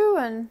glue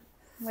and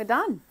we're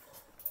done.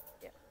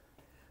 Yep.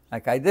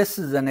 Okay, this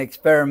is an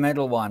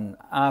experimental one.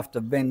 After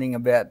bending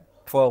about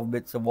 12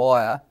 bits of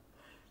wire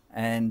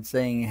and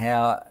seeing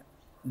how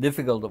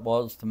difficult it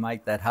was to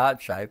make that heart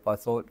shape, I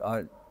thought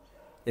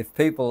if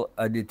people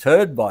are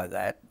deterred by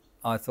that,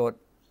 I thought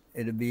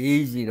it'd be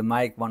easy to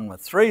make one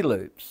with 3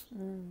 loops,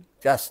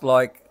 just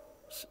like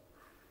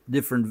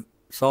different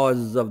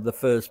sizes of the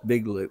first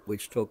big loop,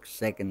 which took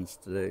seconds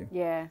to do.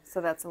 Yeah,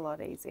 so that's a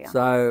lot easier.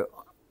 So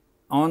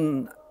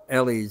on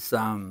Ellie's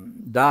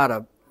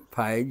data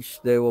page,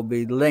 there will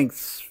be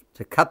lengths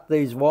to cut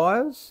these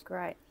wires.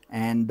 Great.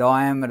 And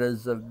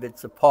diameters of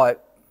bits of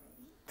pipe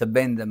to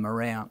bend them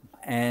around.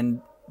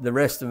 And the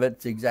rest of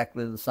it's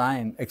exactly the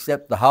same,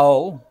 except the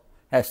hole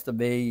has to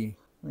be,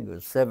 I think it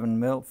was 7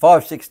 mil,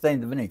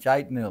 5/16 of an inch,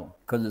 8 mil,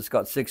 because it's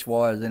got 6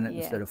 wires in it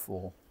instead of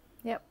 4.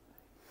 Yep.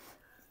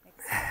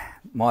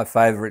 My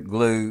favourite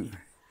glue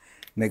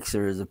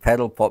mixer is a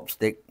paddle pop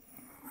stick,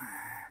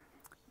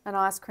 An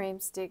ice cream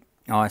stick.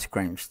 Ice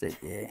cream stick,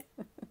 yeah.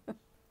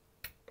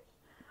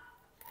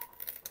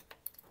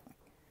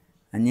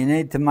 And you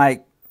need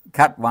to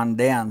cut one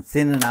down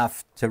thin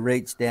enough to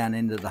reach down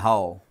into the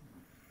hole.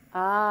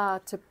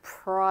 Ah, to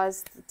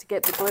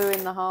get the glue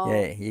in the hole.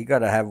 Yeah, you got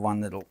to have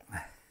one that'll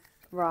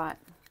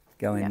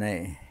go in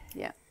there.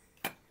 Yeah.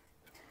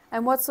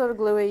 And what sort of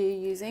glue are you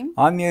using?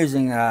 I'm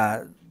using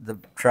the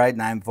trade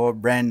name for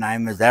it, brand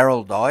name is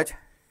Araldite.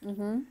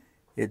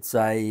 It's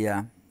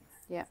a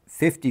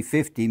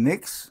 50-50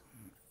 mix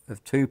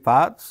of 2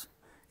 parts,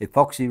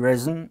 epoxy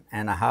resin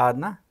and a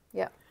hardener.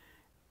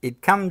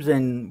 It comes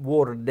in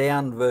watered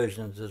down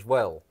versions as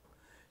well.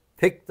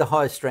 Pick the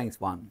high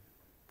strength one,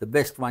 the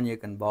best one you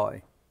can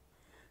buy.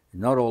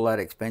 It's not all that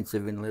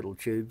expensive in little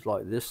tubes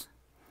like this.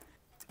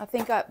 I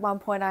think at one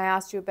point I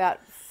asked you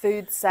about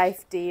food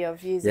safety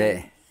of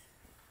using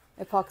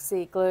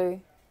epoxy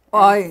glue.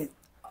 I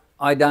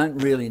don't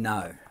really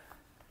know,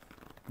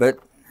 but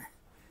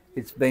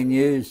it's been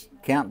used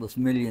countless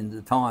millions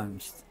of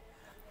times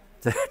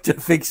to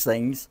fix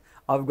things.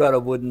 I've got a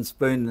wooden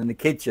spoon in the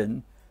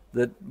kitchen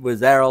that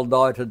was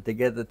Araldited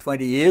together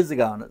 20 years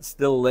ago, and it's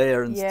still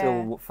there and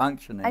still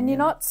functioning. And you're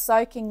not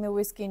soaking the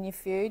whisk in your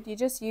food, you're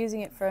just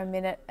using it for a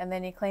minute and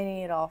then you're cleaning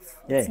it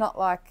off. It's not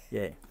like...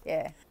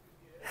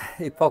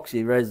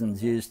 Epoxy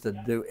resin's used to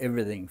do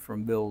everything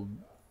from build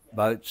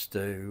boats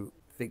to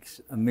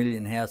fix a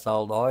million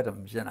household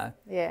items, you know.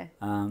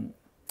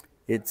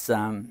 It's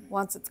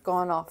once it's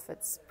gone off,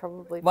 it's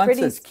probably once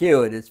it's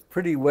cured, it's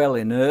pretty well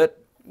inert.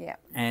 Yeah.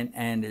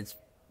 And it's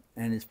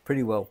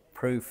pretty well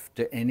proof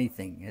to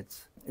anything.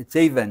 It's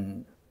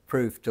even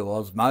proof to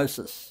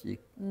osmosis. You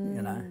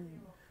know,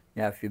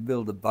 if you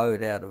build a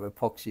boat out of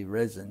epoxy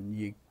resin,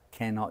 you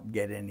cannot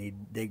get any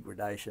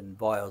degradation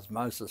by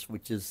osmosis,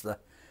 which is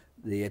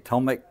the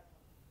atomic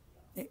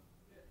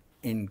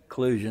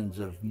inclusions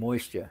of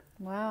moisture.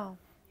 Wow.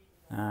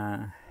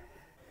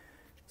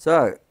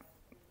 So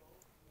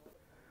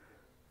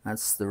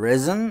that's the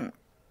resin.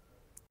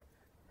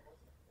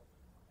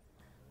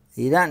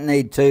 You don't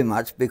need too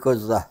much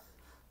because the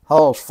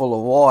hole's full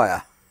of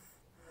wire.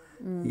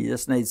 You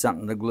just need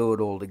something to glue it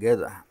all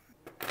together.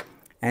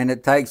 And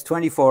it takes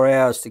 24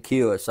 hours to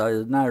cure, so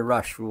there's no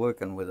rush for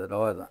working with it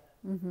either.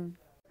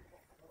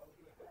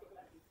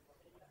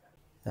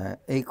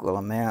 Equal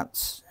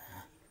amounts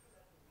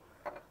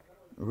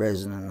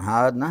resin and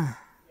hardener.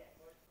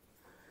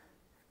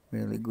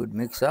 Really good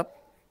mix up.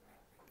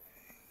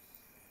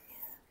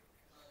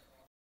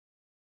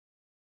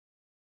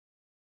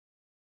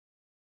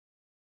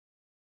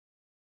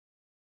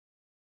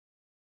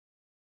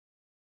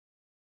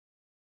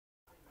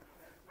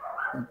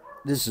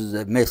 This is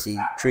a messy,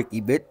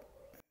 tricky bit.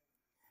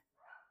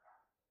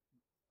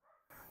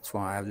 That's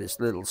why I have this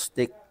little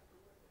stick.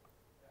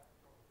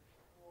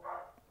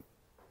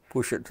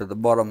 Push it to the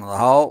bottom of the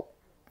hole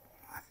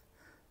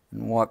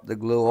and wipe the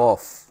glue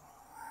off.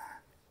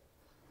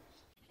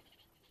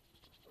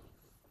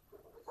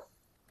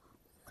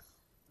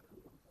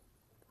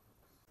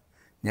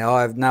 Now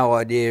I have no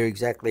idea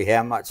exactly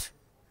how much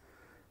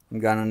I'm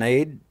going to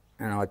need,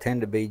 and I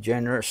tend to be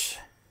generous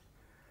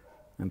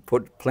and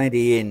put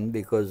plenty in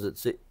because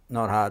it's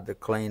not hard to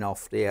clean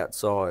off the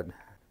outside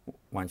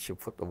once you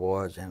put the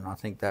wires in. I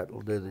think that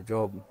will do the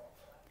job.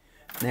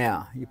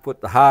 Now you put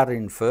the heart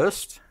in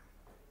first.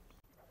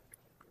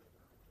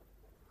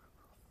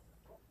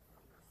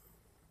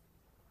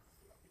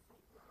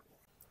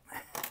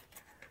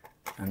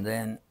 And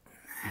then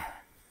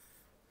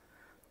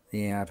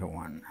the outer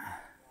one.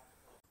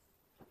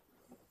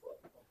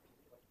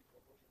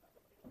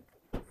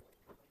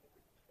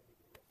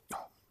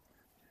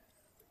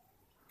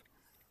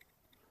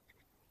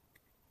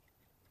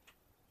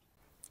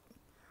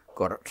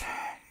 Got it.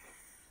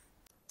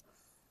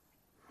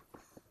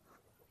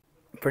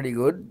 Pretty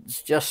good.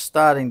 It's just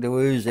starting to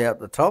ooze out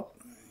the top.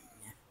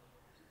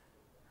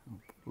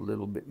 A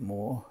little bit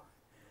more.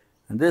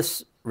 And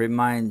this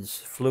remains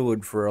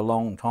fluid for a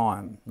long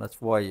time. That's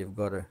why you've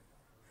got to,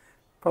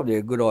 probably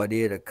a good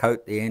idea to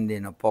coat the end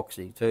in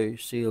epoxy too,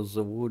 seals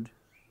the wood.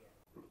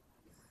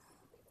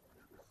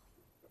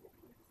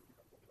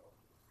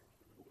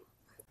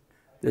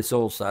 This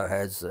also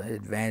has the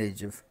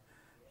advantage of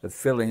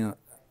filling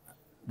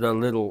the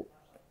little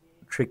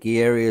tricky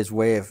areas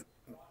where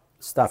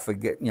stuff would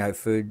get, you know,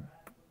 food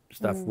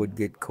stuff would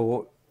get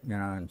caught, you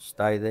know, and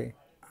stay there.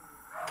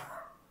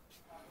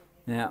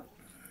 Now,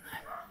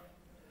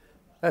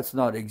 that's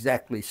not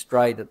exactly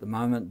straight at the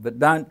moment, but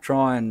don't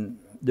try and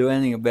do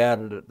anything about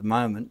it at the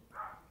moment.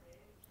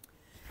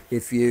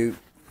 If you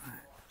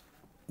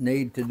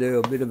need to do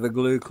a bit of a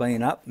glue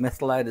clean-up,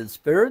 methylated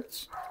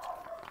spirits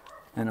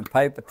and a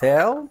paper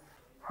towel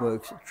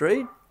works a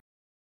treat.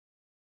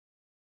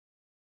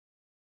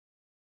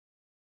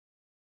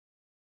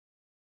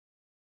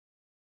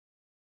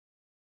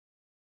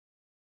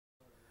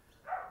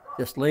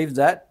 Just leave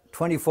that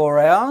 24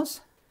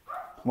 hours.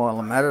 While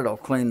I'm at it, I'll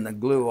clean the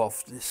glue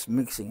off this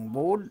mixing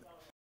board.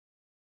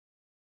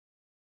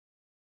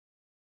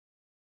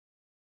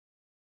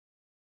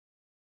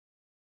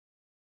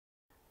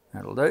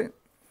 That'll do.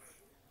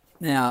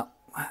 Now,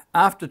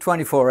 after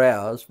 24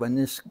 hours, when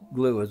this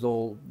glue is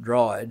all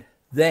dried,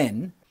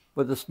 then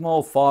with a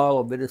small file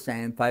or bit of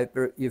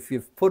sandpaper, if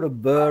you've put a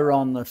burr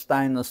on the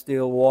stainless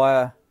steel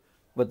wire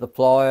with the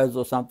pliers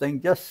or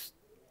something, just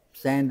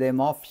sand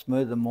them off,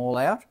 smooth them all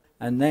out,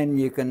 and then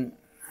you can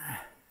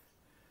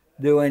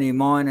do any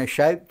minor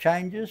shape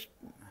changes,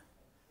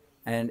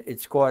 and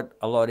it's quite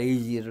a lot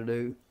easier to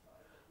do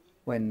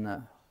when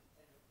the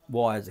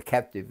wires are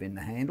captive in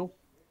the handle.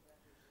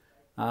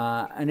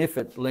 And if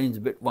it leans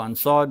a bit one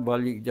side,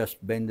 well, you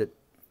just bend it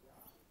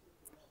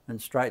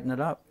and straighten it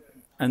up.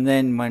 And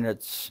then when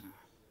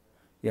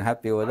you're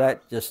happy with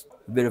that, just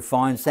a bit of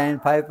fine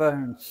sandpaper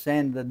and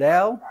sand the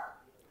dowel,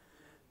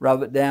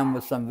 rub it down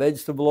with some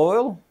vegetable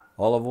oil,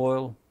 olive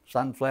oil,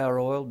 sunflower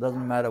oil,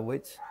 doesn't matter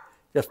which.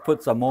 Just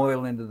put some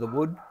oil into the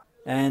wood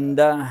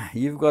and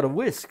you've got a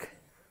whisk.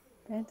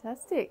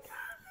 Fantastic.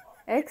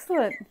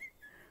 Excellent.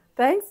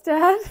 Thanks,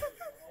 Dad.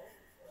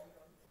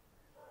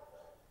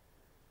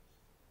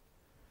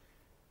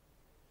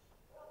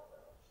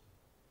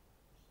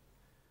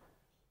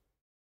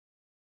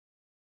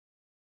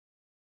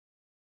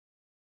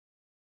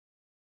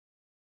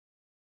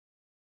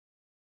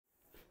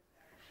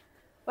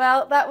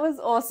 Well, that was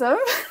awesome.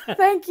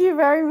 Thank you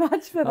very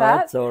much for that.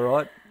 That's all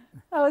right.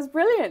 That was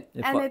brilliant.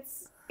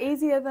 It's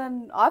easier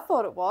than I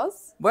thought it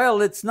was.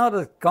 Well, it's not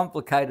a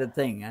complicated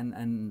thing,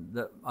 and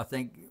I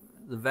think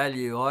the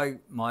value I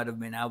might have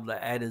been able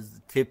to add is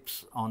the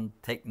tips on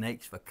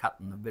techniques for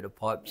cutting a bit of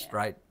pipe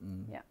straight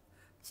and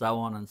so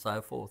on and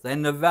so forth.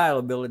 And the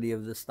availability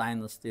of the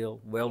stainless steel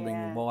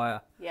welding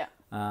wire. Yeah.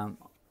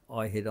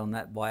 I hit on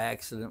that by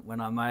accident when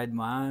I made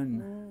my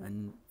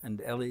own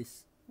and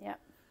Ellie's. Yeah.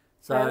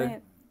 So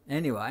brilliant.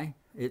 Anyway,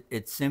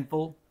 it's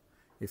simple.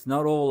 It's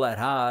not all that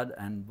hard,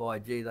 and by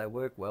gee, they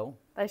work well.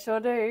 They sure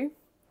do.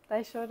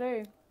 They sure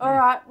do. All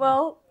right.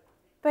 Well,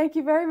 thank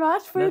you very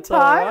much for your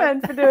time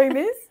and for doing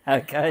this.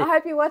 Okay. I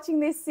hope you're watching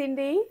this,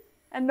 Cindy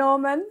and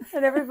Norman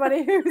and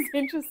everybody who's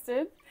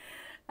interested.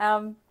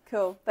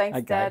 Cool.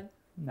 Thanks, Dad.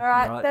 All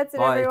right. That's it,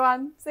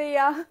 everyone. See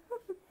ya.